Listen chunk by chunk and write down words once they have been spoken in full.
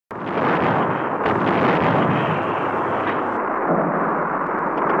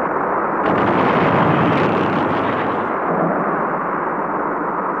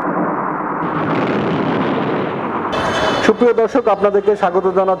সুপ্রিয় দর্শক, আপনাদেরকে স্বাগত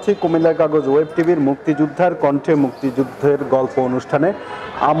জানাচ্ছি কুমিল্লার কাগজ ওয়েব টিভির মুক্তিযোদ্ধার কণ্ঠে মুক্তিযুদ্ধের গল্প অনুষ্ঠানে।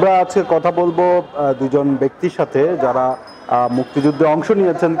 আমরা আজকে কথা বলবো দুজন ব্যক্তির সাথে যারা মুক্তিযুদ্ধে অংশ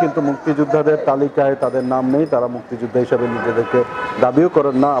নিয়েছেন, কিন্তু মুক্তিযোদ্ধাদের তালিকায় তাদের নাম নেই। তারা মুক্তিযোদ্ধা হিসাবে নিজেদেরকে দাবিও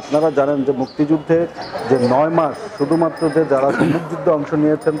করেন না। আপনারা জানেন যে মুক্তিযুদ্ধে যে 9 মাস শুধুমাত্র যে যারা মুক্তিযুদ্ধে অংশ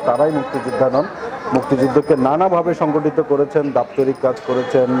নিয়েছেন তারাই মুক্তিযোদ্ধা নন। মুক্তিযুদ্ধকে নানাভাবে সংগঠিত করেছেন, দাপ্তরিক কাজ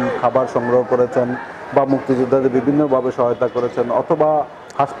করেছেন, খাবার সংগ্রহ করেছেন বা মুক্তিযোদ্ধাদের বিভিন্নভাবে সহায়তা করেছেন, অথবা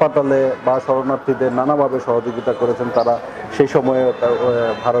হাসপাতালে বা শরণার্থীদের নানাভাবে সহযোগিতা করেছেন। তারা সেই সময়ে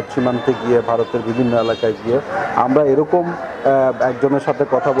ভারত সীমান্তে গিয়ে, ভারতের বিভিন্ন এলাকায় গিয়ে। আমরা এরকম একজনের সাথে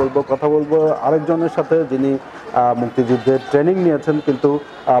কথা বলবো আরেকজনের সাথে, যিনি মুক্তিযুদ্ধের ট্রেনিং নিয়েছেন কিন্তু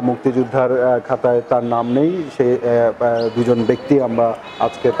মুক্তিযোদ্ধার খাতায় তার নাম নেই। সেই দুজন ব্যক্তি আমরা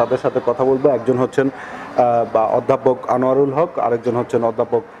আজকে তাদের সাথে কথা বলবো। একজন হচ্ছেন অধ্যাপক আনোয়ারুল হক, আরেকজন হচ্ছেন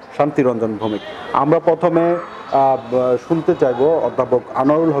অধ্যাপক শান্তি রঞ্জন ভৌমিক। আমরা প্রথমে শুনতে চাইব অধ্যাপক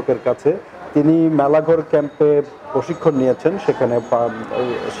আনোয়ারুল হকের কাছে। তিনি মেলাঘর ক্যাম্পে প্রশিক্ষণ নিয়েছেন। সেখানে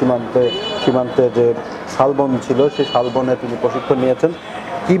সীমান্তে যে শালবন ছিল, সেই শালবনে তিনি প্রশিক্ষণ নিয়েছেন।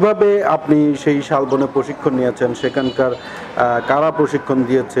 কিভাবে আপনি সেই শালবনে প্রশিক্ষণ নিয়েছেন, সেখানকার কারা প্রশিক্ষণ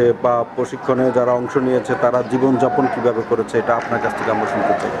দিয়েছে বা প্রশিক্ষণে যারা অংশ নিয়েছে তারা জীবনযাপন কিভাবে করেছে, এটা আপনার কাছ থেকে আমরা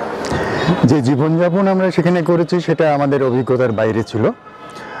শুনতে চাই। যে জীবনযাপন আমরা সেখানে করেছি সেটা আমাদের অভিজ্ঞতার বাইরে ছিল।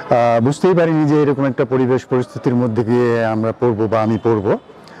 বুঝতেই পারিনি যে এরকম একটা পরিবেশ পরিস্থিতির মধ্যে গিয়ে আমরা পড়বো বা আমি পড়বো।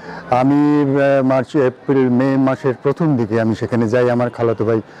 আমি মার্চ এপ্রিল মে মাসের প্রথম দিকে আমি সেখানে যাই আমার খালাতো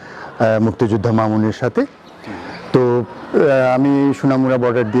ভাই মুক্তিযোদ্ধা মামুনের সাথে। তো আমি সোনামুড়া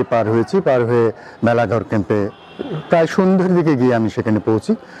বর্ডার দিয়ে পার হয়ে মেলাঘর ক্যাম্পে প্রায় সন্ধ্যার দিকে গিয়ে আমি সেখানে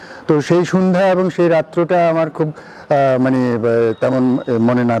পৌঁছি। তো সেই সন্ধ্যা এবং সেই রাত্রটা আমার খুব তেমন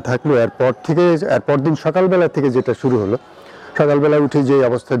মনে না থাকলেও এরপর দিন সকালবেলা থেকে যেটা শুরু হলো, সকালবেলা উঠে যে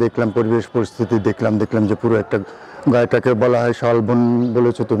অবস্থা দেখলাম, পরিবেশ পরিস্থিতি দেখলাম যে পুরো একটা গায়েটাকে বলা হয় শালবন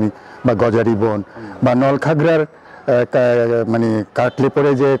বলেছো তুমি, বা গজারি বন বা নলখাগড়ার কাটলে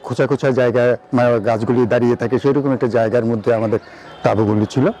পরে যে খোঁচা খোঁচা জায়গায় গাছগুলি দাঁড়িয়ে থাকে, সেরকম একটা জায়গার মধ্যে আমাদের তাঁবুগুলি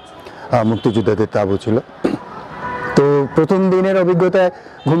ছিল, মুক্তিযোদ্ধাদের তাঁবু ছিল। তো প্রথম দিনের অভিজ্ঞতায়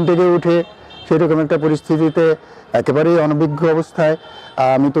ঘুম থেকে উঠে সেরকম একটা পরিস্থিতিতে একেবারেই অনভিজ্ঞ অবস্থায়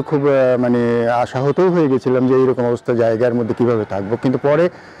আমি তো খুব আশাহতও হয়ে গেছিলাম যে এইরকম অবস্থা জায়গার মধ্যে কিভাবে থাকবো। কিন্তু পরে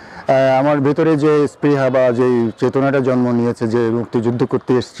আমার ভেতরে যে স্পৃহা বা যে চেতনাটা জন্ম নিয়েছে যে মুক্তিযুদ্ধ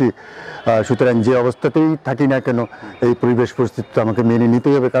করতে এসেছি, সুতরাং যে অবস্থাতেই থাকি না কেন এই পরিবেশ পরিস্থিতি আমাকে মেনে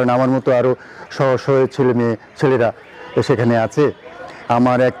নিতেই হবে, কারণ আমার মতো আরও ছেলেরা সেখানে আছে।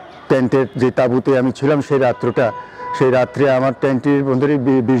 আমার এক টেন্টের যে তাঁবুতে আমি ছিলাম সেই রাত্রে আমার টেন্টের বন্ধুরই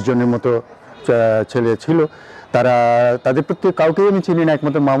 20 জনের মতো ছেলে ছিল। তাদের প্রত্যেক কাউকেই আমি চিনি না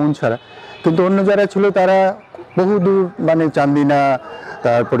একমাত্র মামুন ছাড়া। কিন্তু অন্য যারা ছিল তারা বহুদূর, চান্দিনা,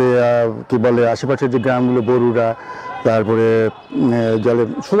 তারপরে কি বলে আশেপাশের যে গ্রামগুলো, বরুড়া, তারপরে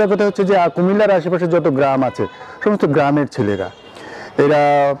সোজা কথা হচ্ছে যে কুমিল্লার আশেপাশে যত গ্রাম আছে সমস্ত গ্রামের ছেলেরা। এরা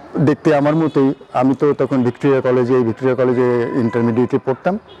দেখতে আমার মতোই। আমি তো তখন ভিক্টোরিয়া কলেজে ইন্টারমিডিয়েটে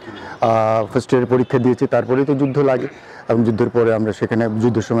পড়তাম। ফার্স্ট ইয়ার পরীক্ষা দিয়েছি, তারপরেই তো যুদ্ধ লাগে এবং যুদ্ধের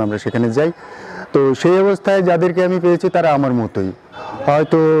সময় আমরা সেখানে যাই। তো সেই অবস্থায় যাদেরকে আমি পেয়েছি তারা আমার মতোই,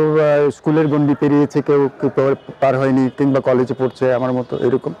 হয়তো স্কুলের গণ্ডি পেরিয়েছে, কেউ পার হয়নি, কিংবা কলেজে পড়ছে আমার মতো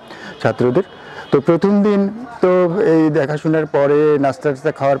এরকম ছাত্রদের। তো প্রথম দিন তো এই দেখাশোনার পরে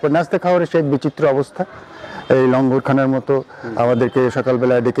নাস্তা খাওয়ার সে এক বিচিত্র অবস্থা। এই লঙ্গরখানার মতো আমাদেরকে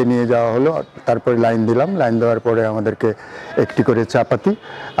সকালবেলা ডেকে নিয়ে যাওয়া হলো। তারপরে লাইন দেওয়ার পরে আমাদেরকে একটি করে চাপাতি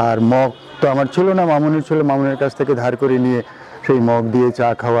আর মগ তো আমার ছিল না, মামুনের ছিল। মামুনের কাছ থেকে ধার করে নিয়ে সেই মগ দিয়ে চা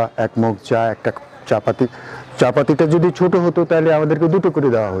খাওয়া, এক মগ চা, একটা চাপাতিটা যদি ছোট হতো তাহলে আমাদেরকে 2টো করে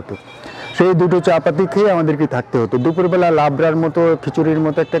দেওয়া হতো। সেই 2টো চাপাতি খেয়ে আমাদেরকে থাকতে হতো। দুপুরবেলা লাবড়ার মতো খিচুড়ির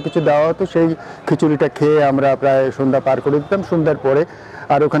মতো একটা কিছু দেওয়া হতো। সেই খিচুড়িটা খেয়ে আমরা প্রায় সন্ধ্যা পার করে দিতাম। সন্ধ্যার পরে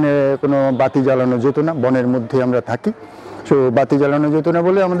আর ওখানে কোনো বাতি জ্বালানো যেত না, বনের মধ্যে আমরা থাকি। সো বাতি জ্বালানো যেত না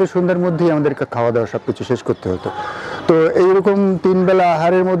বলে আমাদের সন্ধ্যার মধ্যেই আমাদেরকে খাওয়া দাওয়া সব কিছু শেষ করতে হতো। তো এইরকম 3 বেলা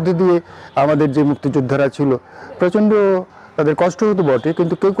আহারের মধ্যে দিয়ে আমাদের যে মুক্তিযোদ্ধারা ছিল, প্রচণ্ড তাদের কষ্ট হতো বটে,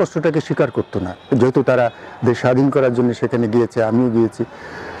 কিন্তু কেউ কষ্টটাকে স্বীকার করতো না, যেহেতু তারা দেশ স্বাধীন করার জন্য সেখানে গিয়েছে, আমিও গিয়েছি।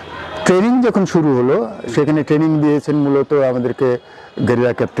 ট্রেনিং যখন শুরু হলো, সেখানে ট্রেনিং দিয়েছেন মূলত আমাদেরকে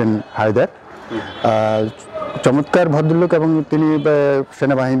গেরিলা ক্যাপ্টেন হায়দার, চমৎকার ভদ্রলোক, এবং তিনি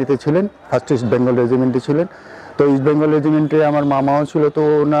সেনাবাহিনীতে ছিলেন, ফার্স্ট ইস্ট বেঙ্গল রেজিমেন্টে ছিলেন। তো ইস্ট বেঙ্গল রেজিমেন্টে আমার মামাও ছিল। তো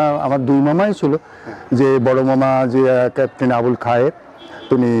আমার 2 মামাই ছিল। যে বড় মামা যে ক্যাপ্টেন আবুল খায়ের,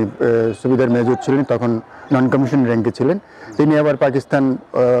 তিনি সুবিধার মেজর ছিলেন, তখন নন কমিশন র্যাঙ্কে ছিলেন। তিনি আবার পাকিস্তান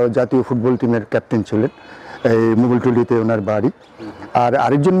জাতীয় ফুটবল টিমের ক্যাপ্টেন ছিলেন, এই মুগলটুলিতে ওনার বাড়ি। আর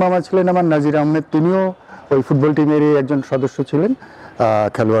আরেকজন মামা ছিলেন আমার নাজির আহমেদ, তিনিও ওই ফুটবল টিমেরই একজন সদস্য ছিলেন।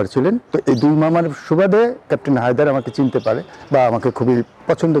 খেলোয়াড় ছিলেন। তো এই দুই মামার সুবাদে ক্যাপ্টেন হায়দার আমাকে চিনতে পারে বা আমাকে খুবই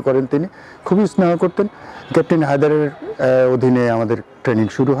পছন্দ করেন, তিনি খুবই স্নেহ করতেন। ক্যাপ্টেন হায়দারের অধীনে আমাদের ট্রেনিং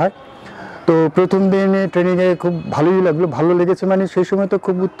শুরু হয়। তো প্রথম দিনে ট্রেনিংয়ে খুব ভালোই লাগলো, ভালো লেগেছে, মানে সেই সময় তো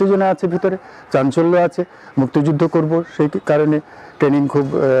খুব উত্তেজনা আছে ভিতরে, চাঞ্চল্য আছে, মুক্তিযুদ্ধ করব, সেই কারণে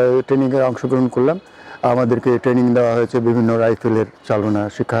ট্রেনিংয়ে অংশগ্রহণ করলাম। আমাদেরকে ট্রেনিং দেওয়া হয়েছে, বিভিন্ন রাইফেলের চালনা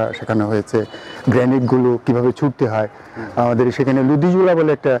শেখানো হয়েছে, গ্রেনেডগুলো কীভাবে ছুটতে হয়। আমাদের সেখানে লুদিজুলা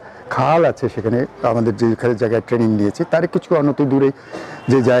বলে একটা খাল আছে, সেখানে আমাদের যে জায়গায় ট্রেনিং নিয়েছি তার কিছু অনতি দূরেই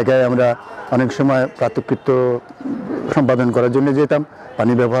যে জায়গায় আমরা অনেক সময় প্রাতঃকৃত্য সম্পাদন করার জন্য যেতাম,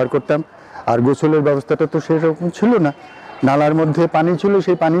 পানি ব্যবহার করতাম। আর গোসলের ব্যবস্থাটা তো সেরকম ছিল না, নালার মধ্যে পানি ছিল,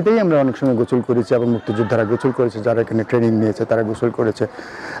 সেই পানিতেই আমরা অনেক সময় গোসল করেছি এবং মুক্তিযোদ্ধারা গোসল করেছে, যারা এখানে ট্রেনিং নিয়েছে তারা গোসল করেছে।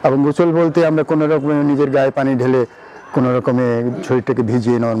 এবং গোসল বলতে আমরা কোনো রকমে নিজের গায়ে পানি ঢেলে কোনো রকমে শরীরটাকে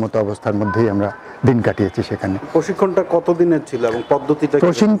ভিজিয়ে নেওয়ার মতো অবস্থার মধ্যেই আমরা দিন কাটিয়েছি সেখানে। প্রশিক্ষণটা কতদিনের ছিল এবং পদ্ধতিটা?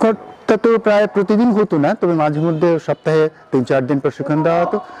 প্রশিক্ষণটা তো প্রায় প্রতিদিন হতো না, তবে মাঝে মধ্যে সপ্তাহে 3-4 দিন প্রশিক্ষণ দেওয়া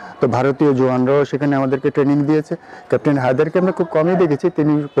হতো। তো ভারতীয় জওয়ানরাও সেখানে আমাদেরকে ট্রেনিং দিয়েছে। ক্যাপ্টেন হায়দারকে আমরা খুব কমই দেখেছি,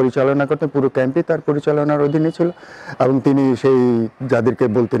 তিনি পরিচালনা করতেন, পুরো ক্যাম্পই তার পরিচালনার অধীনে ছিল এবং তিনি সেই যাদেরকে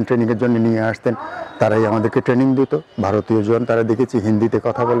বলতেন ট্রেনিংয়ের জন্য নিয়ে আসতেন তারাই আমাদেরকে ট্রেনিং দিত। ভারতীয় জওয়ান তারা দেখেছি হিন্দিতে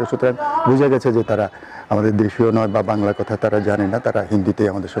কথা বলে, সুতরাং বোঝা গেছে যে তারা আমাদের দেশীয় নয় বা বাংলা কথা তারা জানে না, তারা হিন্দিতে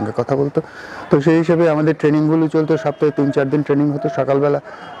আমাদের সঙ্গে কথা বলতো। তো সেই হিসেবে আমাদের ট্রেনিংগুলো চলতো, সপ্তাহে 3-4 দিন ট্রেনিং হতো। সকালবেলা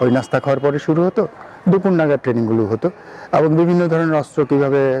ওই নাস্তা খাওয়ার পরে শুরু হতো, দুপুর নাগাদ ট্রেনিংগুলো হতো এবং বিভিন্ন ধরনের অস্ত্র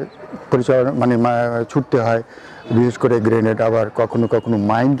কীভাবে পরিচালনা মানে ছুটতে হয়, বিশেষ করে গ্রেনেড, আবার কখনো কখনো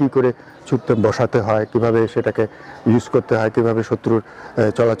মাইন কী করে ছুটতে বসাতে হয়, কিভাবে সেটাকে ইউজ করতে হয়, কিভাবে শত্রুর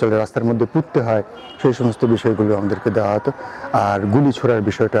চলাচলের রাস্তার মধ্যে পুঁততে হয়, সেই সমস্ত বিষয়গুলো আমাদেরকে দেওয়া হতো। আর গুলি ছোড়ার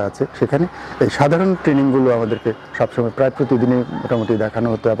বিষয়টা আছে সেখানে। এই সাধারণ ট্রেনিংগুলো আমাদেরকে সবসময় প্রায় প্রতিদিনই মোটামুটি দেখানো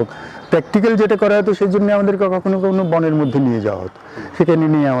হতো এবং প্র্যাকটিক্যাল যেটা করা হতো সেই জন্য আমাদেরকে কখনো কখনো বনের মধ্যে নিয়ে যাওয়া হতো, সেখানে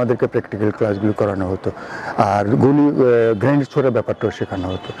নিয়ে আমাদেরকে প্র্যাকটিক্যাল ক্লাসগুলো করানো হতো। আর গ্রেনেড ছোড়ার ব্যাপারটাও শেখানো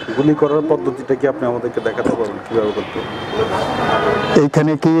হতো। গুলি করার পদ্ধতিটা কি আপনি আমাদেরকে দেখাতে পারবেন কিভাবে করতে?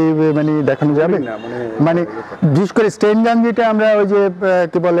 এইখানে কি মানে দেখানো যাবে না? মানে বিশেষ করে স্টেন গান যেটা আমরা ওই যে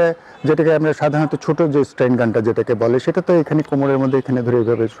কি বলে, যেটাকে আমরা সাধারণত ছোট যে স্টেন গানটা যেটাকে বলে, সেটা তো এখানে কোমরের মধ্যে এখানে ধরে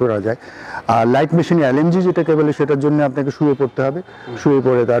এইভাবে ছোড়া যায়। আর লাইট মেশিন এলএমজি যেটাকে বলে, সেটার জন্য আপনাকে শুয়ে পড়তে হবে, শুয়ে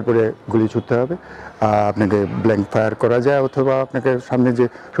পড়ে তারপরে গুলি ছুটতে হবে। আপনাকে ব্ল্যাঙ্ক ফায়ার করা যায়, অথবা আপনাকে সামনে যে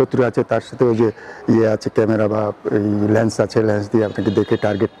শত্রু আছে তার সাথে ওই যে আছে ক্যামেরা বা এই লেন্স আছে, লেন্স দিয়ে আপনাকে দেখে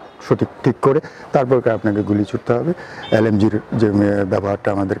টার্গেট ঠিক করে তারপর আপনাকে গুলি ছুটতে হবে। এলএমজির যে ব্যবহারটা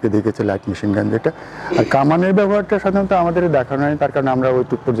আমাদেরকে দেখেছে, লাইট মেশিন গান যেটা। আর কামানের ব্যবহারটা সাধারণত আমাদের দেখানো হয়, তার কারণে আমরা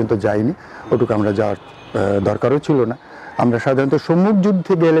ওইটুক পর্যন্ত যাইনি, ওটুকু আমরা যাওয়ার দরকারও ছিল না। আমরা সাধারণত সম্মুখ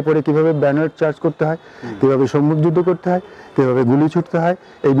যুদ্ধে গেলে পরে কীভাবে ব্যানার চার্জ করতে হয়, কীভাবে সম্মুখ যুদ্ধ করতে হয়, কীভাবে গুলি ছুটতে হয়,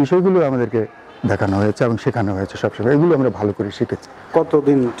 এই বিষয়গুলো আমাদেরকে দেখানো হয়েছে এবং শেখানো হয়েছে সবসময়। এগুলো আমরা ভালো করে শিখেছি।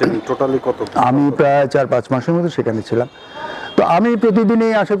 কতদিন টোটালি? আমি প্রায় 4-5 মাসের মতো সেখানে ছিলাম। তো আমি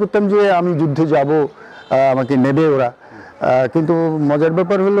প্রতিদিনই আশা করতাম যে আমি যুদ্ধে যাব, আমাকে নেবে ওরা। কিন্তু মজার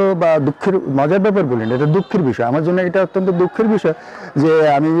ব্যাপার হলো, বা মজার ব্যাপার বলি না, এটা দুঃখের বিষয় আমার জন্য, এটা অত্যন্ত দুঃখের বিষয় যে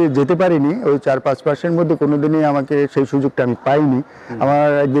আমি যেতে পারিনি। ওই 4-5 মাসের মধ্যে কোনোদিনই আমাকে সেই সুযোগটা আমি পাইনি। আমার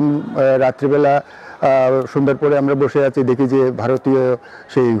একদিন রাত্রিবেলা সন্ধ্যার পরে আমরা বসে আছি, দেখি যে ভারতীয়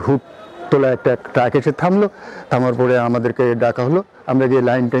সেই হুক তোলা একটা ট্রাক এসে থামলো। থামার পরে আমাদেরকে ডাকা হলো, আমরা গিয়ে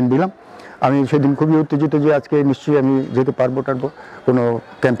লাইন টাইন দিলাম। আমি সেদিন খুবই উত্তেজিত যে আজকে নিশ্চয়ই আমি যেতে পারবো কোনো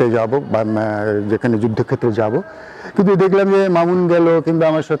ক্যাম্পে যাব বা যেখানে যুদ্ধক্ষেত্রে যাব। কিন্তু দেখলাম যে মামুন গেল কিংবা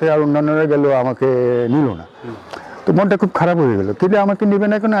আমার সাথে আর অন্যান্যরা গেল, আমাকে নিল না। তো মনটা খুব খারাপ হয়ে গেল, কিন্তু আমাকে নেবে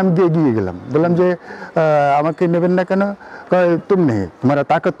না কেন? আমি এগিয়ে গেলাম, বললাম যে আমাকে নেবেন না কেন? তুমি নেই, তোমারা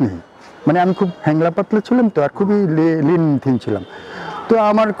তাকত নেই। মানে আমি খুব হ্যাংলা পাতলা ছিলাম তো, আর খুবই লিন থিন ছিলাম। তো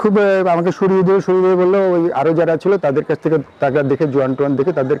আমাকে সরিয়ে দিয়ে বললো ওই আরও যারা ছিল তাদের কাছ থেকে টাকা দেখে, জোয়ান টোয়ান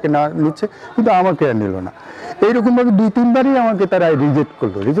দেখে তাদেরকে না নিচ্ছে, কিন্তু আমাকে আর নিল না। এইরকমভাবে 2-3বারই আমাকে তারা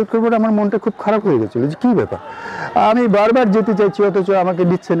রিজেক্ট করবার আমার মনটা খুব খারাপ হয়ে গেছিলো যে কী ব্যাপার, আমি বারবার যেতে চাইছি অথচ আমাকে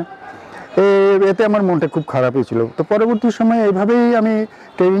দিচ্ছে না। এতে আমার মনটা খুব খারাপ হয়েছিল। তো পরবর্তী সময়ে এইভাবেই আমি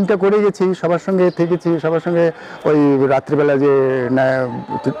ট্রেনিংটা করে গেছি, সবার সঙ্গে থেকেছি, সবার সঙ্গে ওই রাত্রিবেলা যে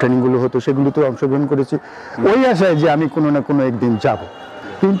ট্রেনিংগুলো হতো সেগুলোতেও অংশগ্রহণ করেছি, ওই আশায় যে আমি কোনো না কোনো একদিন যাব।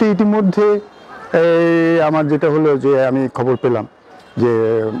 কিন্তু ইতিমধ্যে আমার যেটা হলো যে আমি খবর পেলাম যে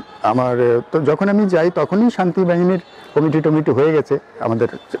তো যখন আমি যাই তখনই শান্তি বাহিনীর কমিটি হয়ে গেছে আমাদের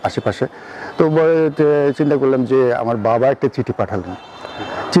আশেপাশে। তো চিন্তা করলাম যে আমার বাবা একটা চিঠি পাঠালেন।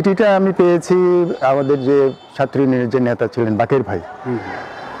 চিঠিটা আমি পেয়েছি আমাদের যে ছাত্রী যে নেতা ছিলেন বাকের ভাই,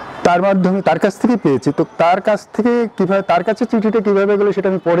 তার মাধ্যমে তার কাছ থেকে পেয়েছি। তো তার কাছ থেকে কীভাবে, তার কাছে চিঠিটা কীভাবে গেলো সেটা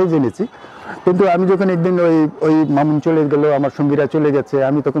আমি পরে জেনেছি। কিন্তু আমি যখন একদিন ওই মামুন চলে গেলো, আমার সঙ্গীরা চলে গেছে,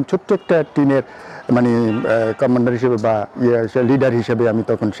 আমি তখন ছোট্ট একটা টিনের মানে কমান্ডার হিসেবে বা লিডার হিসেবে আমি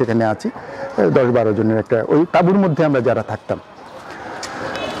তখন সেখানে আছি, 10-12 জনের একটা ওই তাঁবুর মধ্যে আমরা যারা থাকতাম।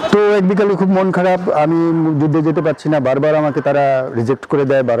 তো এক বিকালে খুব মন খারাপ, আমি যুদ্ধে যেতে পারছি না, বারবার আমাকে তারা রিজেক্ট করে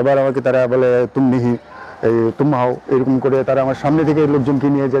দেয়, বারবার আমাকে তারা বলে তুম নিহি, এই তুম হাও, এরকম করে তারা আমার সামনে থেকে লোকজনকে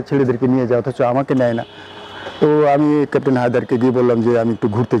নিয়ে যায়, ছেলেদেরকে নিয়ে যায়, অথচ আমাকে নেয় না। তো আমি ক্যাপ্টেন হায়দারকে গিয়ে বললাম যে আমি একটু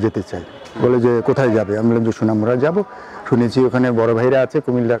ঘুরতে যেতে চাই। বলে যে কোথায় যাবে? আমি বললাম যে সুনামুরা যাবো, শুনেছি ওখানে বড় ভাইরা আছে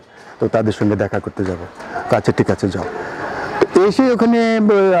কুমিল্লার, তো তাদের সঙ্গে দেখা করতে যাবো। আচ্ছা ঠিক আছে যাও। এসে ওখানে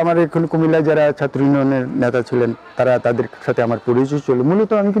আমার এখানে কুমিল্লায় যারা ছাত্র ইউনিয়নের নেতা ছিলেন তারা, তাদের সাথে আমার পরিচয় ছিল।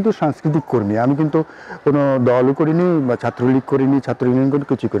 মূলত আমি কিন্তু সাংস্কৃতিক কর্মী, আমি কিন্তু কোনো দলও করিনি বা ছাত্রলীগ করিনি, ছাত্র ইউনিয়ন করি,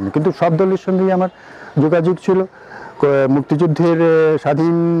 কিছু করিনি, কিন্তু সব দলের সঙ্গেই আমার যোগাযোগ ছিল। মুক্তিযুদ্ধের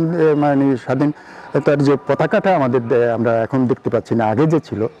স্বাধীন তার যে পতাকাটা আমাদের আমরা এখন দেখতে পাচ্ছি না, আগে যে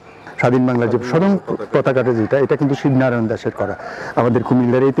ছিল স্বাধীন বাংলার যে স্বয়ং পতাকাটা যেটা, এটা কিন্তু শিবনারায়ণ দাসের করা, আমাদের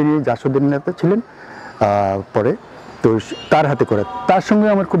কুমিল্লার এই তিনি জাসদের নেতা ছিলেন পরে, তো তার হাতে করে। তার সঙ্গে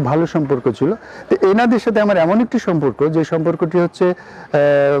আমার খুব ভালো সম্পর্ক ছিল। তো এনাদের সাথে আমার এমন একটি সম্পর্ক, যে সম্পর্কটি হচ্ছে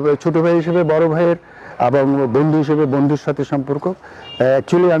ছোট ভাই হিসেবে বড় ভাইয়ের এবং বন্ধু হিসেবে বন্ধুর সাথে সম্পর্ক।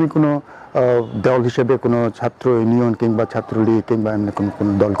 অ্যাকচুয়ালি আমি কোনো দল হিসেবে কোনো ছাত্র ইউনিয়ন কিংবা ছাত্রলীগ কিংবা এমনি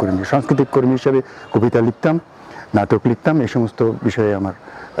কোনো দল করিনি। সাংস্কৃতিক কর্মী হিসেবে কবিতা লিখতাম, নাটক লিখতাম, এই সমস্ত বিষয়ে আমার।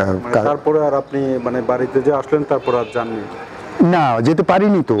 তারপরে আর আপনি মানে বাড়িতে যে আসলেন তারপর আর জাননি? না, যেতে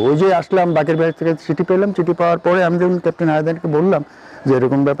পারিনি। তো ওই যে আসলাম, বাকের ভাইয়ের থেকে চিঠি পেলাম, চিঠি পাওয়ার পরে আমি যখন ক্যাপ্টেন হায়দারকে বললাম যে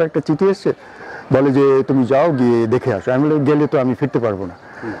এরকম ব্যাপার, একটা চিঠি এসছে, বলে যে তুমি যাও গিয়ে দেখে আসো। আমি বলি গেলে তো আমি ফিরতে পারবো না।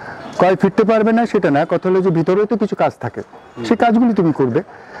 কয় ফিরতে পারবে না সেটা না, কথা হলো যে ভিতরেও তো কিছু কাজ থাকে, সেই কাজগুলি তুমি করবে।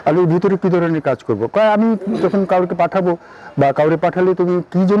 আর ওই ভিতরে কি ধরনের কাজ করবো? কয় আমি যখন কাউকে পাঠাবো বা কাউরে পাঠালে তুমি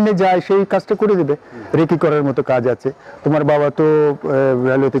কি জন্য যায় সেই কাজটা করে দেবে, রেকি করার মতো কাজ আছে। তোমার বাবা তো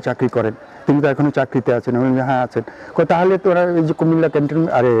রেলওয়েতে চাকরি করেন, তিনি তো এখনো চাকরিতে আছেন। আমি হ্যাঁ আছেন। তাহলে তোরা এই যে কুমিল্লা ক্যান্টন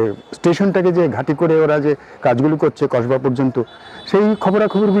আরে স্টেশনটাকে যে ঘাঁটি করে ওরা যে কাজগুলো করছে কসবা পর্যন্ত, সেই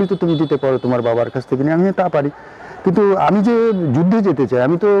খবরাখবরগুলি তো তুমি দিতে পারো তোমার বাবার কাছ থেকে নিয়ে। আমি তা পারি, কিন্তু আমি যে যুদ্ধে যেতে চাই,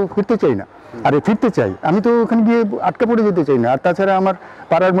 আমি তো ফিরতে চাই না। আরে ফিরতে চাই, আমি তো ওখানে গিয়ে আটকা পড়ে যেতে চাই না। আর তাছাড়া আমার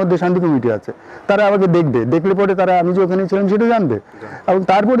পাড়ার মধ্যে শান্তি কমিটি আছে, তারা আমাকে দেখবে, দেখলে পরে তারা আমি যে ওখানে ছিলাম সেটা জানবে। এবং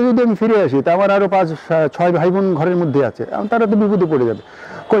তারপরে যদি আমি ফিরে আসি, তা আমার আরও 5-6 ভাই বোন ঘরের মধ্যে আছে, তারা তো বিপদে পড়ে যাবে।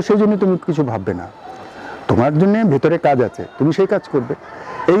 সেই জন্য তুমি কিছু ভাববে না, তোমার জন্য ভেতরে কাজ আছে, তুমি সেই কাজ করবে।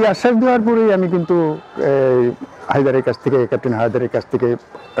 এই আশ্বাস দেওয়ার পরেই আমি কিন্তু হায়দারের কাছ থেকে, ক্যাপ্টেন হায়দারের কাছ থেকে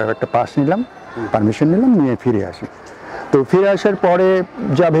একটা পাস নিলাম, পারমিশন নিলাম, নিয়ে ফিরে আসি। তো ফিরে আসার পরে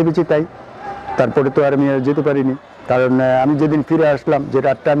যা ভেবেছি তাই, তারপরে তো আর আমি যেতে পারিনি। কারণ আমি যেদিন ফিরে আসলাম, যে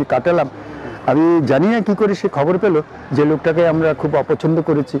রাতটা আমি কাটালাম, আমি জানি না কী করে সে খবর পেল যে লোকটাকে আমরা খুব অপছন্দ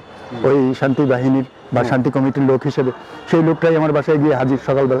করেছি ওই শান্তি বাহিনীর বা শান্তি কমিটির লোক হিসেবে, সেই লোকটাই আমার বাসায় গিয়ে হাজির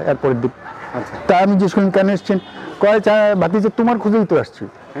সকালবেলা, এরপরের দিন। তা আমি জিজ্ঞেস করলাম কেন এসছেন? কয় ভাতিজা তোমার খুঁজেই তো আসছি।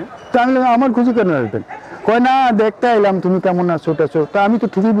 তা আমি আমার খুঁজে কেন আসবেন? কয় না দেখতে এলাম তুমি কেমন আছো টাছো। তা আমি তো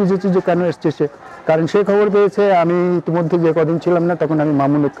ঠিকই বুঝেছি যে কেন এসছে সে, কারণ সে খবর পেয়েছে আমি ইতিমধ্যে যে কদিন ছিলাম না, তখন আমি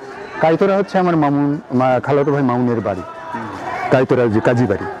মামুন, কাইতোরা হচ্ছে আমার মামুন খালাতো ভাই মামুনের বাড়ি, কাইতোরা যে কাজী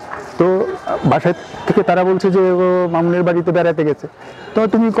বাড়ি। তো বাসায় থেকে তারা বলছে যে ও মামুনের বাড়িতে বেড়াতে গেছে। তো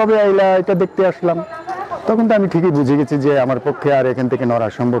তুমি কবে আইলা, এটা দেখতে আসলাম। তখন তো আমি ঠিকই বুঝে গেছি যে আমার পক্ষে আর এখান থেকে নড়া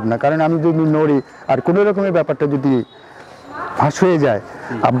সম্ভব না, কারণ আমি যদি নড়ি আর কোনো রকমের ব্যাপারটা যদি ফাঁস হয়ে যায়,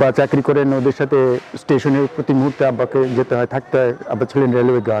 আব্বা চাকরি করেন, ওদের সাথে স্টেশনের প্রতি মুহূর্তে আব্বাকে যেতে হয়, থাকতে হয়, আব্বা ছিলেন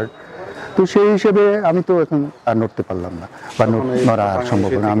রেলওয়ে গার্ড। তো সেই হিসেবে আমি তো এখন আর নড়তে পারলাম না বা নড়া আর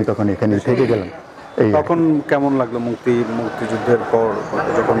সম্ভব না, আমি তখন এখানে থেকে গেলাম। তখন কেমন লাগলো মুক্তিযুদ্ধের পর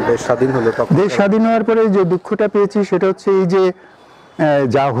যখন দেশ স্বাধীন হলো? দেশ স্বাধীন হওয়ার পরে যে দুঃখটা পেয়েছি সেটা হচ্ছে এই যে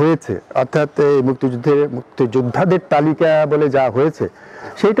যা হয়েছে, অর্থাৎ এই মুক্তিযোদ্ধাদের তালিকা বলে যা হয়েছে,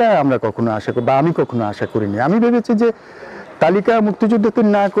 সেটা আমরা কখনো আশা করি বা আমি কখনো আশা করিনি। আমি ভেবেছি যে তালিকা মুক্তিযুদ্ধকে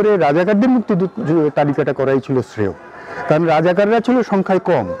না করে রাজাকারদের তালিকাটা করাই ছিল শ্রেয়, কারণ রাজাকাররা ছিল সংখ্যায়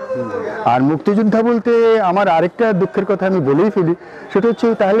কম। আর মুক্তিযোদ্ধা বলতে আমার আরেকটা দুঃখের কথা আমি বলেই ফেলি, সেটা হচ্ছে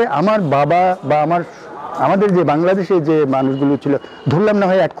তাহলে আমার বাবা বা আমাদের যে বাংলাদেশে যে মানুষগুলো ছিল, ধরলাম না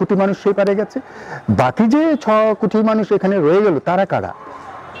হয় 1 কোটি মানুষ সেই পারে গেছে, বাকি যে 6 কোটি মানুষ এখানে রয়ে গেল, তারা কারা?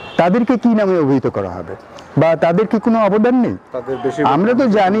 তাদেরকে কি নামে অভিহিত করা হবে বা তাদের কি কোনো অবদান নেই? আমরা তো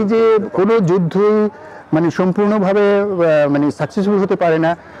জানি যে কোনো যুদ্ধই মানে সম্পূর্ণভাবে মানে সাকসেসফুল হতে পারে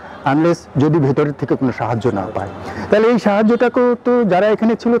না আনলেস যদি ভেতরের থেকে কোনো সাহায্য না পায়। তাহলে এই সাহায্যটাকেও তো যারা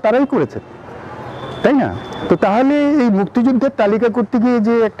এখানে ছিল তারাই করেছে, তাই না? তো তাহলে এই মুক্তিযুদ্ধের তালিকা করতে গিয়ে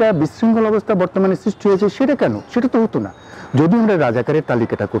যে একটা বিশৃঙ্খল অবস্থা বর্তমানে সৃষ্টি হয়েছে, সেটা কেন? সেটা তো হতো না যদি আমরা রাজাকারের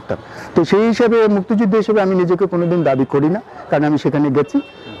তালিকাটা করতাম। তো সেই হিসাবে মুক্তিযুদ্ধ হিসেবে আমি নিজেকে কোনোদিন দাবি করি না, কারণ আমি সেখানে গেছি,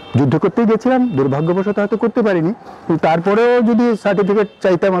 যুদ্ধ করতে গেছিলাম, দুর্ভাগ্যবশত হয়তো করতে পারিনি, কিন্তু তারপরেও যদি সার্টিফিকেট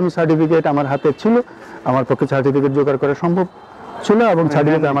চাইতাম, আমি সার্টিফিকেট আমার হাতে ছিল, আমার পক্ষে সার্টিফিকেট জোগাড় করা সম্ভব ছিল এবং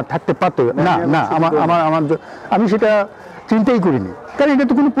সার্টিফিকেট আমার থাকতে পারত না। না আমার আমার আমার আমি সেটা চিন্তাই করিনি, কারণ এটা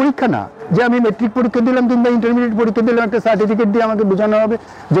তো কোনো পরীক্ষা না যে আমি মেট্রিক পরীক্ষা দিলাম কিংবা ইন্টারমিডিয়েট পরীক্ষা দিলাম, একটা সার্টিফিকেট দিয়ে আমাকে বোঝানো হবে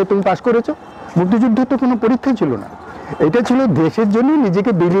যে তুমি পাস করেছো। মুক্তিযুদ্ধ তো কোনো পরীক্ষা ছিল না, এটা ছিল দেশের জন্য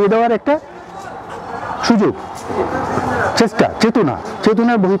নিজেকে বিলিয়ে দেওয়ার একটা সুযোগ, চেষ্টা,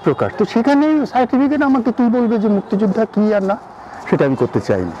 চেতনার বহিঃপ্রকাশ। তো সেখানে সার্টিফিকেট আমাকে কি বলবে যে মুক্তিযোদ্ধা কি আর না, সেটা আমি করতে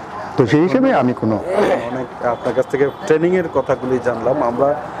চাইনি। তো সেই হিসেবে আমি অনেক আপনার কাছ থেকে ট্রেনিং এর কথাগুলি জানলাম। আমরা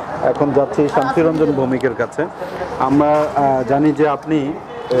এখন যাচ্ছি শান্তি রঞ্জন ভৌমিকের কাছে। আমরা জানি যে আপনি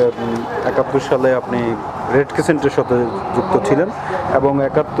 71 সালে আপনি রেড ক্রিসেন্টের সাথে যুক্ত ছিলেন এবং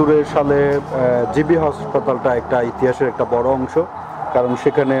 71 সালে জিবি হাসপাতালটা একটা ইতিহাসের একটা বড় অংশ, কারণ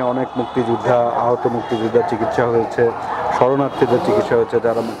সেখানে অনেক মুক্তিযোদ্ধা, আহত মুক্তিযোদ্ধার চিকিৎসা হয়েছে, শরণার্থীদের চিকিৎসা হয়েছে,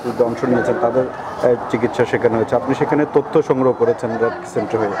 যারা মুক্তিযুদ্ধে অংশ নিয়েছেন তাদের চিকিৎসা সেখানে হয়েছে। আপনি সেখানে তথ্য সংগ্রহ করেছেন রেড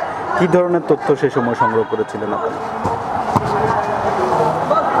ক্রিসেন্ট হয়ে। কী ধরনের তথ্য সেই সময় সংগ্রহ করেছিলেন আপনি?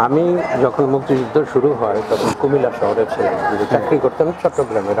 আমি যখন মুক্তিযুদ্ধ শুরু হয় তখন কুমিল্লা শহরে ছিলাম, চাকরি করতাম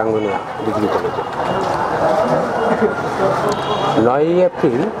চট্টগ্রামে রাঙ্গুনিয়া ডিগ্রি কলেজে। 9ই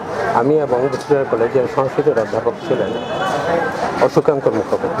এপ্রিল আমি এবং মuktijoddhar কলেজের সংস্কৃতের অধ্যাপক ছিলেন অশোকাঙ্কর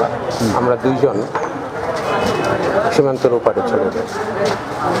মুখোপাধ্যায়, আমরা দুইজন সীমান্তের ওপারে চলে যাই।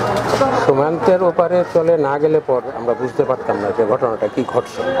 সীমান্তের ওপারে চলে না গেলে পর আমরা বুঝতে পারতাম না যে ঘটনাটা কি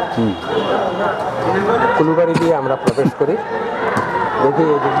ঘটছে। কুলুবাড়ি দিয়ে আমরা প্রবেশ করি, দেখি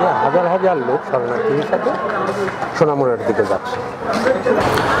এদিকে হাজার হাজার লোক শরণার্থী হিসাবে সোনামুড়ার দিকে যাচ্ছে।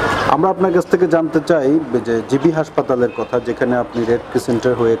 আমরা আপনার কাছ থেকে জানতে চাই যে জিবি হাসপাতালের কথা, যেখানে আপনি রেড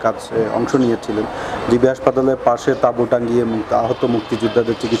ক্রিসেন্টের হয়ে অংশ নিয়েছিলেন। জিবি হাসপাতালের পাশে তাঁবু টাঙ্গিয়ে আহত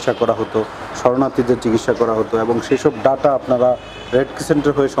মুক্তিযোদ্ধাদের চিকিৎসা করা হতো, শরণার্থীদের চিকিৎসা করা হতো এবং সেসব ডাটা আপনারা রেড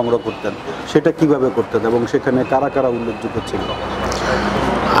ক্রিসেন্টের হয়ে সংগ্রহ করতেন। সেটা কিভাবে করতেন এবং সেখানে কারা কারা উল্লেখযোগ্য ছিল?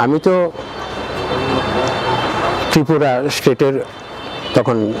 আমি তো ত্রিপুরা স্টেটের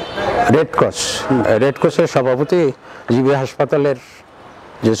তখন রেড ক্রসের সভাপতি, জিবি হাসপাতালের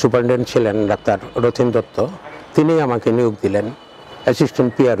যে সুপারিনটেন্ডেন্ট ছিলেন ডাক্তার রথীন দত্ত, তিনি আমাকে নিয়োগ দিলেন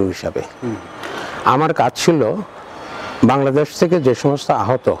অ্যাসিস্ট্যান্ট পিআরও হিসাবে। আমার কাজ ছিল বাংলাদেশ থেকে যে সমস্ত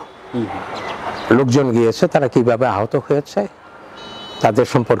আহত লোকজন গিয়েছে তারা কিভাবে আহত হয়েছে তাদের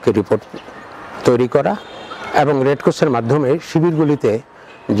সম্পর্কে রিপোর্ট তৈরি করা এবং রেড ক্রসের মাধ্যমে শিবিরগুলিতে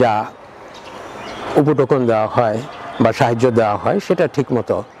যা উপটোকন দেওয়া হয় বা সাহায্য দেওয়া হয় সেটা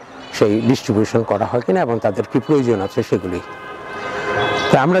ঠিকমতো সেই ডিস্ট্রিবিউশন করা হয় কিনা এবং তাদের কি প্রয়োজন আছে সেগুলি।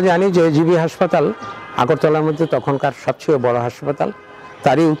 তা আমরা জানি যে জিবি হাসপাতাল আগরতলার মধ্যে তখনকার সবচেয়ে বড় হাসপাতাল,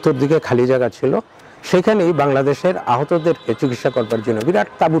 তারই উত্তর দিকে খালি জায়গা ছিল, সেখানেই বাংলাদেশের আহতদেরকে চিকিৎসা করবার জন্য বিরাট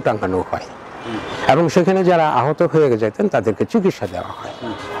তাঁবু টাঙানো হয় এবং সেখানে যারা আহত হয়ে যেতেন তাদেরকে চিকিৎসা দেওয়া হয়।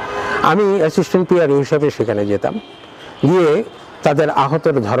 আমি অ্যাসিস্ট্যান্ট পিআরও হিসাবে সেখানে যেতাম, গিয়ে তাদের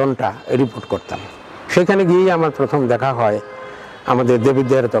আহতের ধরনটা রিপোর্ট করতাম। সেখানে গিয়ে আমার প্রথম দেখা হয় আমাদের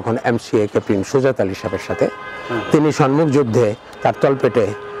দেবীদের তখন এমসিএ ক্যাপ্টেন সুজাত আলী সাহেবের সাথে। তিনি সম্মুখ যুদ্ধে তার তলপেটে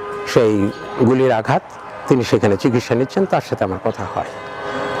সেই গুলির আঘাত, তিনি সেখানে চিকিৎসা নিচ্ছেন, তার সাথে আমার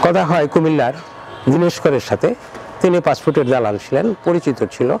কথা হয় কুমিল্লার দিনেশকরের সাথে। তিনি পাসপোর্টের দালাল ছিলেন, পরিচিত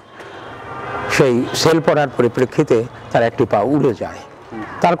ছিল। সেই সেল পড়ার পরিপ্রেক্ষিতে তার একটি পা উড়ে যায়,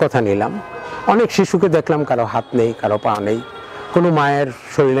 তার কথা নিলাম। অনেক শিশুকে দেখলাম, কারো হাত নেই, কারো পা নেই, কোনো মায়ের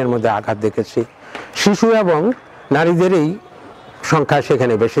শরীরের মধ্যে আঘাত দেখেছি। শিশু এবং নারীদেরই সংখ্যা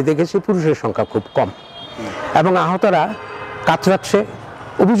সেখানে বেশি দেখেছি, পুরুষের সংখ্যা খুব কম এবং আহতরা কাতরাচ্ছে,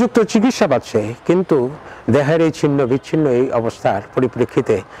 উপযুক্ত চিকিৎসা পাচ্ছে, কিন্তু দেহের এই ছিন্ন বিচ্ছিন্ন এই অবস্থার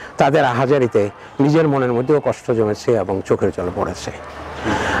পরিপ্রেক্ষিতে তাদের আহাজারিতে নিজের মনের মধ্যেও কষ্ট জমেছে এবং চোখের জল পড়েছে।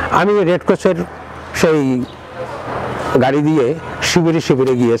 আমি রেড ক্রসের সেই গাড়ি দিয়ে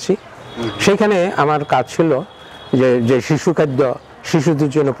শিবিরে গিয়েছি। সেখানে আমার কাজ ছিল যে শিশু খাদ্য, শিশুদের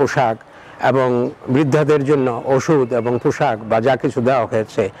জন্য পোশাক এবং বৃদ্ধাদের জন্য ওষুধ এবং পোশাক বা যা কিছু দেওয়া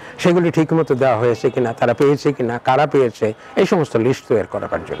হয়েছে সেগুলি ঠিকমতো দেওয়া হয়েছে কিনা, তারা পেয়েছে কিনা, কারা পেয়েছে, এই সমস্ত লিস্ট তৈরি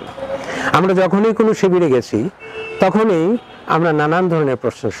করার জন্য। আমরা যখনই কোনো শিবিরে গেছি তখনই আমরা নানান ধরনের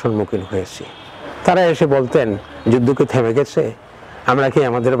প্রশ্নের সম্মুখীন হয়েছি। তারা এসে বলতেন, যুদ্ধ কি থেমে গেছে? আমরা কি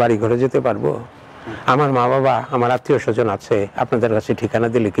আমাদের বাড়ি ঘরে যেতে পারবো? আমার মা বাবা, আমার আত্মীয় স্বজন আছে, আপনাদের কাছে ঠিকানা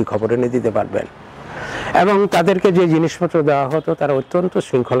দিলে কি খবর এনে দিতে পারবেন? এবং তাদেরকে যে জিনিসপত্র দেওয়া হতো তারা অত্যন্ত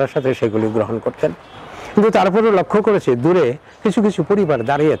শৃঙ্খলার সাথে সেগুলি গ্রহণ করতেন। কিন্তু তারপরে লক্ষ্য করেছে দূরে কিছু কিছু পরিবার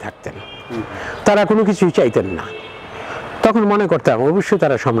দাঁড়িয়ে থাকতেন, তারা কোনো কিছুই চাইতেন না। তখন মনে করতাম অবশ্যই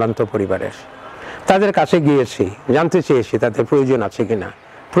তারা সম্ভ্রান্ত পরিবারের। তাদের কাছে গিয়েছি, জানতে চেয়েছি তাদের প্রয়োজন আছে কিনা।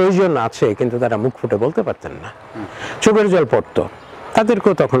 প্রয়োজন আছে, কিন্তু তারা মুখ ফুটে বলতে পারতেন না, চোখের জল পড়তো।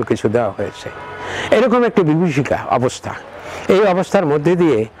 তাদেরকেও তখন কিছু দেওয়া হয়েছে। এরকম একটি বিভীষিকা অবস্থা। এই অবস্থার মধ্যে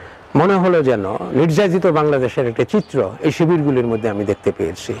দিয়ে মনে হলো যেন নির্যাতিত বাংলাদেশের একটা চিত্র এই শিবিরগুলির মধ্যে আমি দেখতে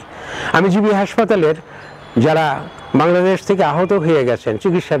পেয়েছি। আমি জিবি হাসপাতালের যারা বাংলাদেশ থেকে আহত হয়ে গেছেন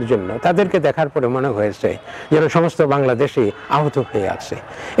চিকিৎসার জন্য তাদেরকে দেখার পরে মনে হয়েছে যেন সমস্ত বাংলাদেশই আহত হয়ে আছে।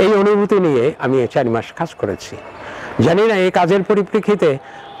 এই অনুভূতি নিয়ে আমি 4 মাস কাজ করেছি। জানি না এই কাজের পরিপ্রেক্ষিতে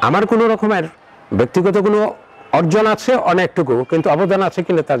আমার কোনো রকমের ব্যক্তিগত কোনো অর্জন আছে অনেকটুকু, কিন্তু অবদান আছে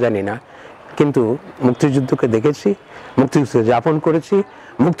কিনা তা জানি না। কিন্তু মুক্তিযুদ্ধকে দেখেছি, মুক্তিযুদ্ধ যাপন করেছি,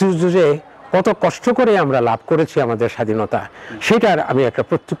 মুক্তিযুদ্ধ যে কত কষ্ট করে আমরা লাভ করেছি আমাদের স্বাধীনতা, সেটার আমি একটা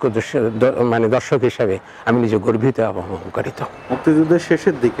প্রত্যক্ষ মানে দর্শক হিসাবে আমি নিজে গর্বিত এবং অহংকারিত। মুক্তিযুদ্ধের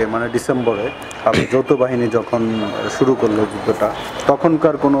শেষের দিকে মানে ডিসেম্বরে যৌথ বাহিনী যখন শুরু করলো যুদ্ধটা,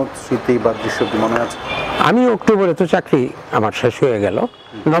 তখনকার কোনো স্মৃতি বা দৃশ্য কি মনে আছে? আমি অক্টোবরে তো চাকরি আমার শেষ হয়ে গেল,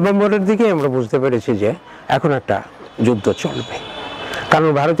 নভেম্বরের দিকে আমরা বুঝতে পেরেছি যে এখন একটা যুদ্ধ চলবে। কারণ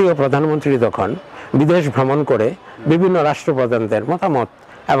ভারতীয় প্রধানমন্ত্রী তখন বিদেশ ভ্রমণ করে বিভিন্ন রাষ্ট্রপ্রধানদের মতামত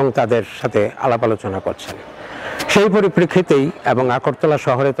এবং তাদের সাথে আলাপ আলোচনা করছেন। সেই পরিপ্রেক্ষিতেই এবং আগরতলা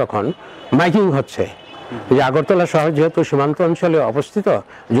শহরে তখন মাইকিং হচ্ছে যে আগরতলা শহর যেহেতু সীমান্ত অঞ্চলে অবস্থিত,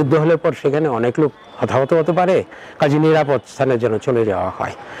 যুদ্ধ হলে পর সেখানে অনেক লোক হতাহত হতে পারে, কাজে নিরাপদ স্থানে যেন চলে যাওয়া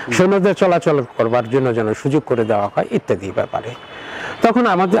হয়, সৈন্যদের চলাচল করবার জন্য যেন সুযোগ করে দেওয়া হয় ইত্যাদি ব্যাপারে। তখন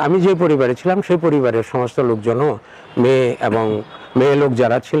আমি যে পরিবারে ছিলাম সেই পরিবারের সমস্ত লোকজনও মেয়ে লোক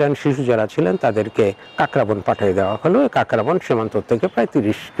যারা ছিলেন, শিশু যারা ছিলেন, তাদেরকে কাকরাবন পাঠিয়ে দেওয়া হলো। কাকরাবন সীমান্ত থেকে প্রায়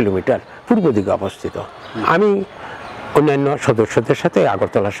 30 কিলোমিটার পূর্ব দিকে অবস্থিত। আমি অন্যান্য সদস্যদের সাথে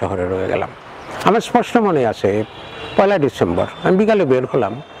আগরতলা শহরে রয়ে গেলাম। আমার স্পষ্ট মনে আছে 1 ডিসেম্বর আমি বিকালে বের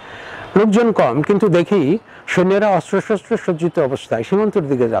হলাম, লোকজন কম, কিন্তু দেখি সৈন্যরা অস্ত্রশস্ত্র সজ্জিত অবস্থায় সীমান্তের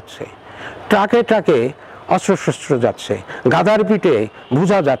দিকে যাচ্ছে। ট্রাকে ট্রাকে অস্ত্রশস্ত্র যাচ্ছে, গাদার পিঠে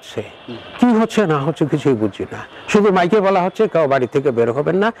বোঝা যাচ্ছে। কি হচ্ছে না হচ্ছে কিছুই বুঝি না। শুধু মাইকে বলা হচ্ছে কেউ বাড়ি থেকে বের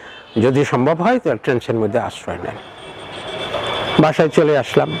হবেন না, যদি সম্ভব হয় তাহলে ট্রেনসের মধ্যে আশ্রয় নেন। বাসায় চলে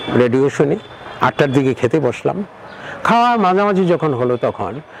আসলাম, রেডিও শুনি, 8টার দিকে খেতে বসলাম। খাওয়া মাঝামাঝি যখন হলো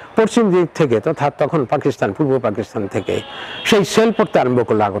তখন পশ্চিম দিক থেকে তখন পাকিস্তান, পূর্ব পাকিস্তান থেকে সেই সেল পড়তে আরম্ভ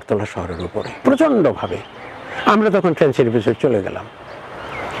করলো আগরতলা শহরের উপরে প্রচণ্ডভাবে। আমরা তখন ট্রেন সার্ভিসে চলে গেলাম।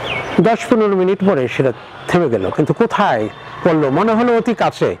 10-15 মিনিট পরে সেটা থেমে গেল, কিন্তু কোথায় পড়লো মনে হলো অতি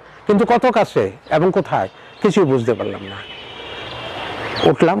কাছে, কিন্তু কত কাছে এবং কোথায় কিছুই বুঝতে পারলাম না।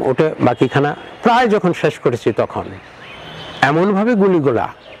 উঠলাম, উঠে বাকিখানা প্রায় যখন শেষ করেছি তখন এমনভাবে গুলিগোলা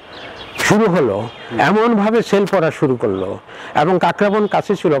শুরু হলো, এমনভাবে সেল পড়া শুরু করলো এবং কাকরাবন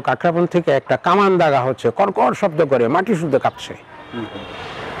কাছে ছিল। কাকরাবন থেকে একটা কামান দাগা হচ্ছে, কড়কড় শব্দ করে, মাটি শুদ্ধ কাঁপছে।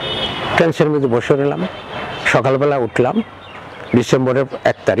 ট্রেনসের মধ্যে বসে রইলাম। সকালবেলা উঠলাম, ডিসেম্বরের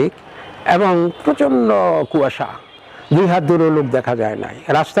 1 তারিখ, এবং প্রচণ্ড কুয়াশা, 2 হাত দূরে লোক দেখা যায় নাই।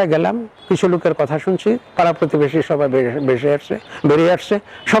 রাস্তায় গেলাম, কিছু লোকের কথা শুনছি, পাড়া প্রতিবেশী সবাই বেরিয়ে আসছে।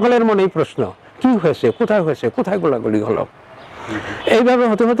 সকলের মনেই প্রশ্ন, কি হয়েছে, কোথায় হয়েছে, কোথায় গোলাগুলি হলো। এইভাবে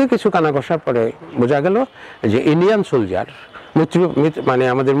হতে হতে কিছু কানা ঘষার পরে বোঝা গেল যে ইন্ডিয়ান সোলজার মানে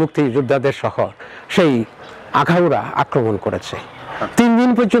আমাদের মুক্তিযোদ্ধাদের শহর সেই আখাউড়া আক্রমণ করেছে। 3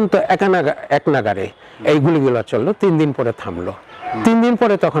 দিন পর্যন্ত এক নাগারে এই গুলিগুলো চললো, 3 দিন পরে থামলো। 3 দিন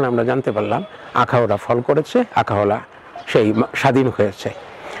পরে তখন আমরা জানতে পারলাম আখাউড়া ফল করেছে, আখাউড়া সেই স্বাধীন হয়েছে।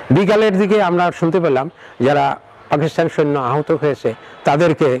 বিকালের দিকে আমরা শুনতে পেলাম যারা পাকিস্তান সৈন্য আহত হয়েছে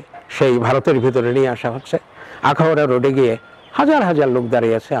তাদেরকে সেই ভারতের ভিতরে নিয়ে আসা হচ্ছে। আখাউড়া রোডে গিয়ে হাজার হাজার লোক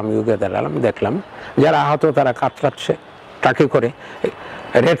দাঁড়িয়ে আছে, আমিও গিয়ে দাঁড়ালাম, দেখলাম যারা আহত তারা কাতরাচ্ছে ট্রাকে করে।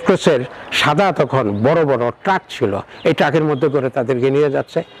 রেড ক্রসের সাদা তখন বড় বড় ট্রাক ছিল, এই ট্রাকের মধ্যে করে তাদেরকে নিয়ে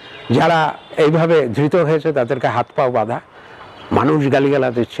যাচ্ছে। যারা এইভাবে ধৃত হয়েছে তাদেরকে হাত পাও বাঁধা, মানুষ গালিগালা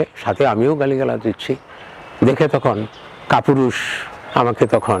দিচ্ছে, সাথে আমিও গালিগালা দিচ্ছি। দেখে তখন কাপুরুষ আমাকে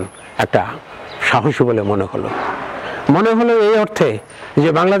তখন একটা সাহসী বলে মনে হলো এই অর্থে যে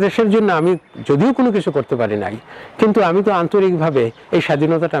বাংলাদেশের জন্য আমি যদিও কোনো কিছু করতে পারি নাই, কিন্তু আমি তো আন্তরিকভাবে এই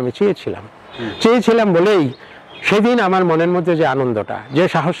স্বাধীনতাটা আমি চেয়েছিলাম বলেই সেদিন আমার মনের মধ্যে যে আনন্দটা, যে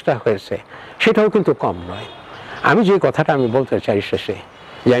সাহসটা হয়েছে, সেটাও কিন্তু কম নয়। আমি যে কথাটা আমি বলতে চাই শেষে,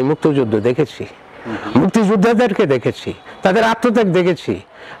 যে আমি মুক্তিযুদ্ধ দেখেছি, মুক্তিযোদ্ধাদেরকে দেখেছি, তাদের আত্মত্যাগ দেখেছি,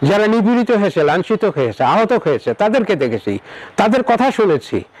 যারা নিপীড়িত হয়েছে, লাঞ্ছিত হয়েছে, আহত হয়েছে তাদেরকে দেখেছি, তাদের কথা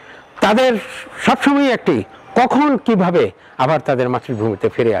শুনেছি। তাদের সবসময় একটি, কখন কিভাবে আবার তাদের মাতৃভূমিতে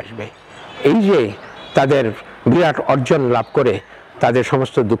ফিরে আসবে। এই যে তাদের বিরাট অর্জন লাভ করে তাদের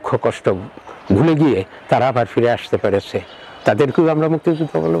সমস্ত দুঃখ কষ্ট ভুলে গিয়ে তারা আবার ফিরে আসতে পেরেছে, তাদেরকেও আমরা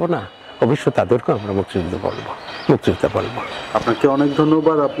মুক্তিযুদ্ধ বলবো না? অবশ্যই তাদেরকেও আমরা মুক্তিযুদ্ধ বলবো। আপনাকে অনেক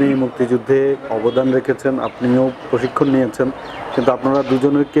ধন্যবাদ। আপনি মুক্তিযুদ্ধে অবদান রেখেছেন, আপনিও প্রশিক্ষণ নিয়েছেন, কিন্তু আপনারা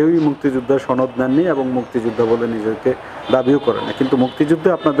দুজনের কেউই মুক্তিযুদ্ধের সনদ নেননি এবং মুক্তিযোদ্ধা বলে নিজেকে দাবিও করেন না। কিন্তু মুক্তিযুদ্ধে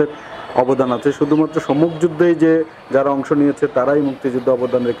আপনাদের অবদান আছে। শুধুমাত্র সম্মুখ যুদ্ধেই যে যারা অংশ নিয়েছে তারাই মুক্তিযুদ্ধে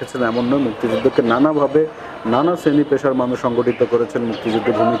অবদান রেখেছেন এমন নয়, মুক্তিযুদ্ধকে নানাভাবে নানা শ্রেণী পেশার মানুষ সংগঠিত করেছেন,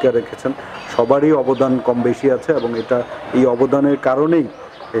 মুক্তিযুদ্ধে ভূমিকা রেখেছেন, সবারই অবদান কম বেশি আছে এবং এই অবদানের কারণেই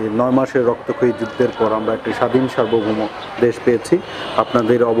এই 9 মাসের রক্তক্ষয়ী যুদ্ধের পর আমরা একটি স্বাধীন সার্বভৌম দেশ পেয়েছি।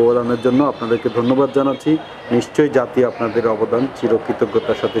 আপনাদের অবদানের জন্য আপনাদেরকে ধন্যবাদ জানাচ্ছি। নিশ্চয়ই জাতি আপনাদের অবদান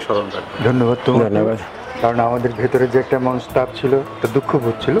চিরকৃতজ্ঞতার সাথে স্মরণ রাখবে। ধন্যবাদ তোমাকে, কারণ আমাদের ভেতরে যে একটা মনস্তাপ ছিল, একটা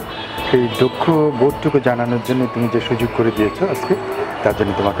দুঃখবোধ ছিল, সেই দুঃখবোধটুকু জানানোর জন্য তুমি যে সুযোগ করে দিয়েছো আজকে, তার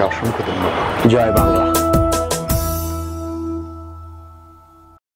জন্য তোমাকে অসংখ্য ধন্যবাদ। জয় বাংলা।